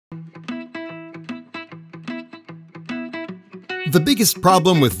The biggest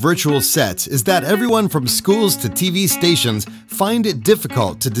problem with virtual sets is that everyone from schools to TV stations find it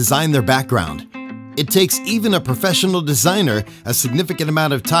difficult to design their background. It takes even a professional designer a significant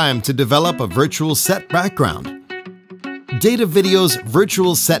amount of time to develop a virtual set background. Datavideo's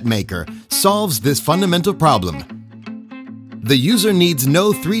Virtualset Maker solves this fundamental problem. The user needs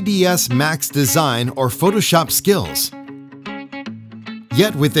no 3ds Max design or Photoshop skills.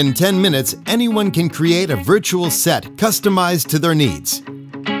 Yet within 10 minutes, anyone can create a virtual set customized to their needs.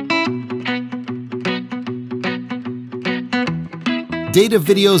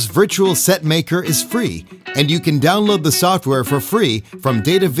 Datavideo's Virtualset Maker is free, and you can download the software for free from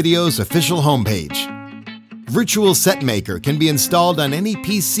Datavideo's official homepage. Virtualset Maker can be installed on any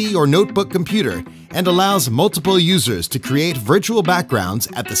PC or notebook computer and allows multiple users to create virtual backgrounds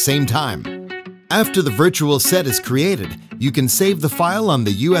at the same time. After the virtual set is created, you can save the file on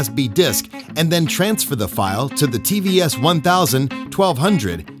the USB disk and then transfer the file to the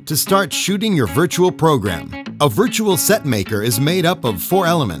TVS-1000-1200 to start shooting your virtual program. A Virtualset Maker is made up of 4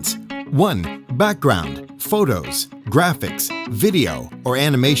 elements. 1. Background, photos, graphics, video, or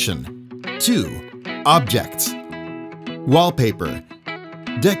animation. 2. Objects, wallpaper,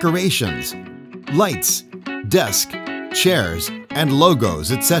 decorations, lights, desk, chairs, and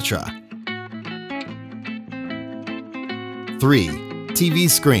logos, etc. 3. TV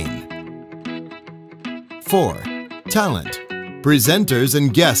screen. 4. Talent, presenters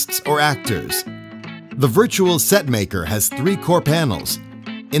and guests or actors. The Virtualset Maker has 3 core panels.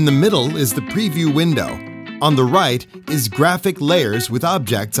 In the middle is the preview window. On the right is graphic layers with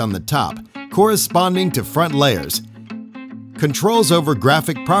objects on the top, corresponding to front layers. Controls over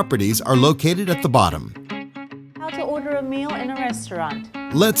graphic properties are located at the bottom. How to order a meal in a restaurant.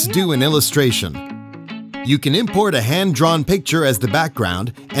 Let's do an illustration. You can import a hand-drawn picture as the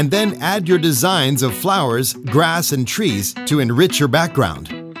background and then add your designs of flowers, grass, and trees to enrich your background.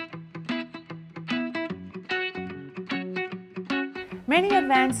 Many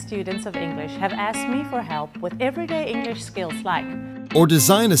advanced students of English have asked me for help with everyday English skills like Or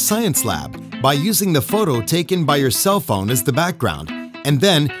design a science lab by using the photo taken by your cell phone as the background and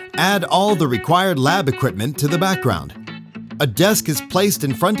then add all the required lab equipment to the background. A desk is placed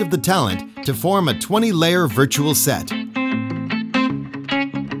in front of the talent to form a 20-layer virtual set.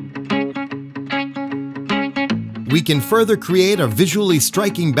 We can further create a visually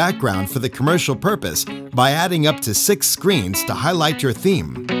striking background for the commercial purpose by adding up to 6 screens to highlight your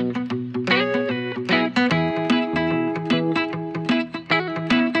theme.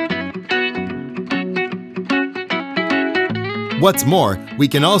 What's more, we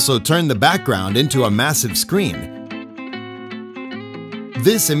can also turn the background into a massive screen.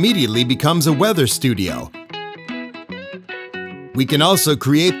 This immediately becomes a weather studio. We can also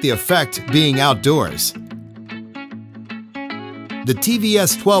create the effect being outdoors. The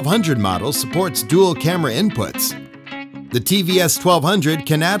TVS-1200 model supports dual camera inputs. The TVS-1200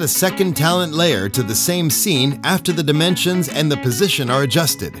 can add a second talent layer to the same scene after the dimensions and the position are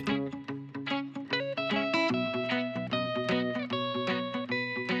adjusted.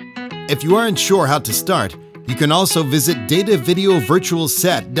 If you aren't sure how to start, you can also visit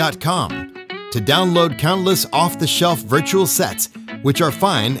DataVideoVirtualSet.com to download countless off-the-shelf virtual sets, which are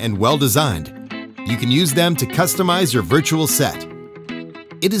fine and well-designed. You can use them to customize your virtual set.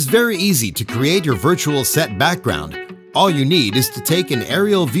 It is very easy to create your virtual set background. All you need is to take an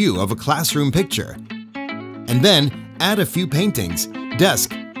aerial view of a classroom picture, and then add a few paintings,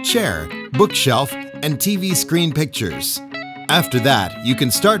 desk, chair, bookshelf, and TV screen pictures. After that, you can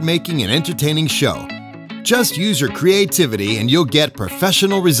start making an entertaining show. Just use your creativity and you'll get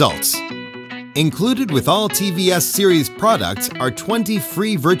professional results. Included with all TVS series products are 20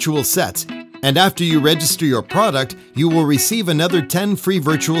 free virtual sets, and after you register your product, you will receive another 10 free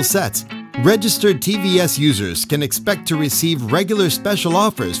virtual sets. Registered TVS users can expect to receive regular special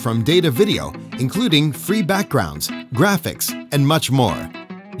offers from Datavideo, including free backgrounds, graphics, and much more.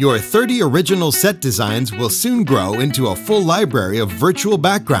 Your 30 original set designs will soon grow into a full library of virtual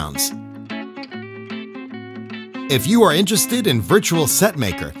backgrounds. If you are interested in Virtualset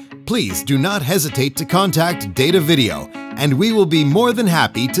Maker, please do not hesitate to contact Datavideo, and we will be more than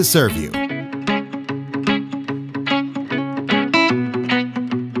happy to serve you.